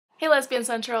Hey Lesbian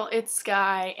Central, it's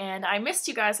Sky, and I missed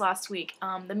you guys last week.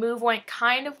 The move went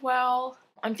kind of well.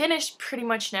 I'm finished pretty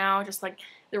much now, just like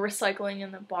the recycling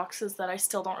in the boxes that I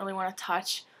still don't really want to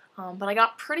touch. But I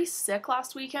got pretty sick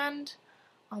last weekend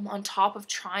on top of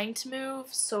trying to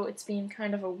move, so it's been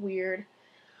kind of a weird,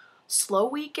 slow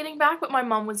week getting back. But my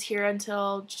mom was here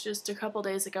until just a couple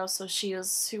days ago, so she was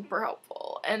super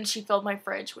helpful, and she filled my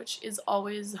fridge, which is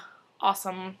always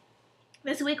awesome.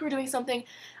 This week we're doing something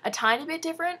a tiny bit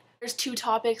different. There's two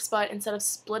topics, but instead of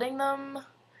splitting them,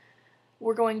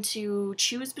 we're going to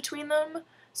choose between them.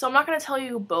 So I'm not going to tell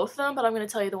you both of them, but I'm going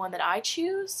to tell you the one that I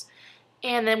choose.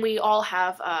 And then we all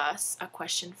have a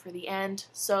question for the end.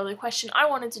 So the question I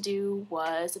wanted to do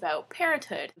was about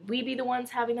parenthood. Would we be the ones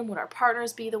having them? Would our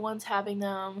partners be the ones having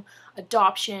them?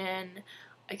 Adoption,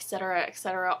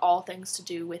 etc., all things to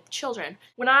do with children.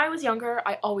 When I was younger,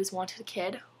 I always wanted a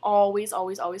kid. Always,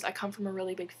 always, always. I come from a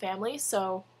really big family,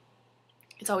 so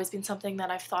it's always been something that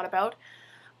I've thought about.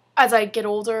 As I get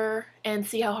older and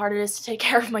see how hard it is to take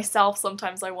care of myself,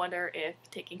 sometimes I wonder if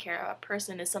taking care of a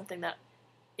person is something that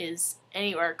is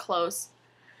anywhere close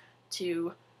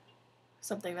to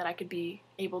something that I could be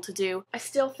able to do. I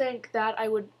still think that I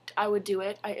would do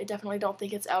it. I definitely don't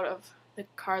think it's out of the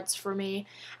cards for me.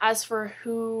 As for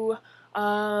who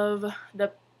of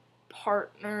the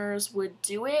partners would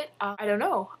do it, I don't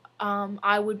know.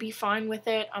 I would be fine with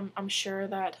it. I'm sure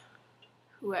that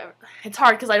whoever, it's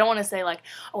hard because I don't want to say like,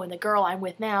 oh, and the girl I'm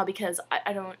with now, because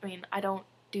I don't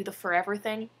do the forever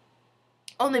thing,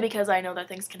 only because I know that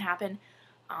things can happen.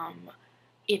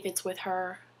 If it's with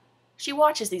her, she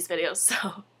watches these videos,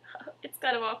 so it's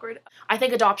kind of awkward. I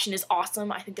think adoption is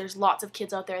awesome. I think there's lots of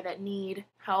kids out there that need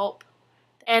help.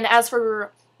 And as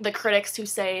for the critics who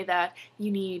say that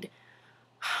you need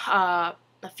a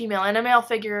female and a male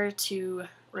figure to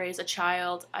raise a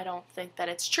child, I don't think that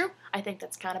it's true. I think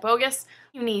that's kind of bogus.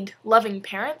 You need loving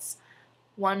parents,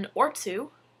 one or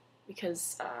two,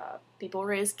 because people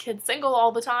raise kids single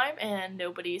all the time and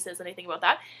nobody says anything about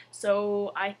that.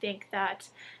 So I think that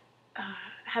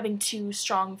having two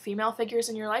strong female figures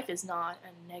in your life is not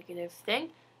a negative thing.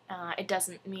 It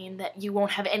doesn't mean that you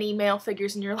won't have any male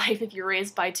figures in your life if you're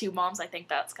raised by two moms. I think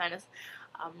that's kind of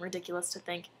ridiculous to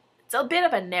think. It's a bit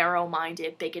of a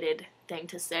narrow-minded, bigoted thing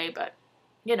to say, but,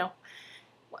 you know,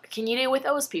 what can you do with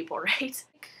those people, right?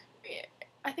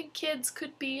 I think kids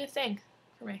could be a thing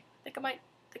for me. I think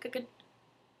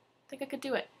I could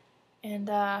do it. And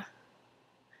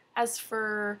as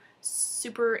for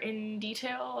super in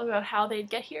detail about how they'd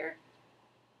get here,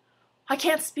 I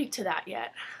can't speak to that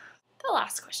yet. The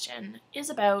last question is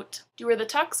about, do you wear the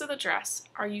tux or the dress?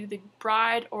 Are you the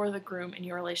bride or the groom in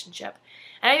your relationship?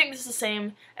 And I think this is the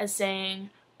same as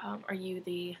saying, are you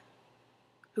the,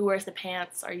 who wears the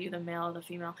pants? Are you the male or the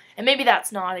female? And maybe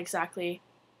that's not exactly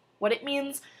what it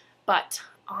means, but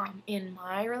in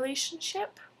my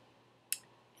relationship,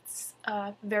 it's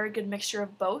a very good mixture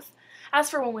of both.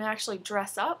 As for when we actually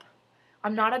dress up,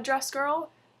 I'm not a dress girl,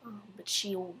 but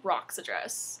she rocks a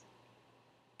dress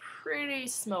pretty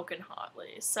smoking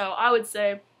hotly. So I would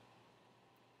say,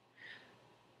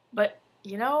 but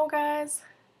you know, guys,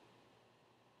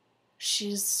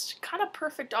 she's kind of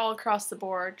perfect all across the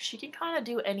board. She can kind of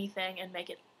do anything and make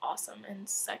it awesome and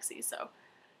sexy. So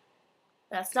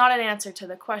that's not an answer to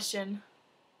the question,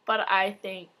 but I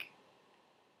think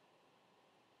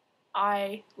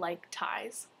I like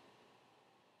ties.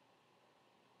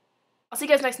 I'll see you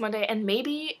guys next Monday, and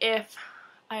maybe if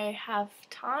I have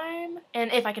time, and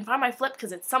if I can find my flip,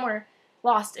 because it's somewhere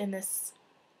lost in this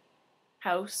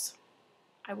house,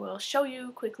 I will show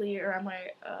you quickly around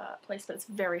my place, but it's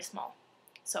very small.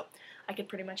 So I could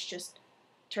pretty much just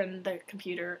turn the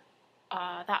computer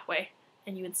that way,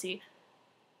 and you would see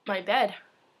my bed.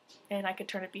 And I could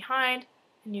turn it behind,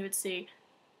 and you would see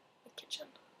the kitchen.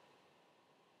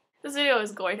 This video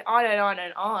is going on and on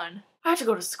and on. I have to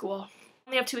go to school. I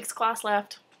only have 2 weeks of class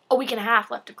left. A week and a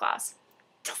half left of class.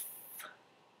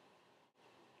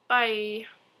 Bye.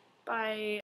 Bye.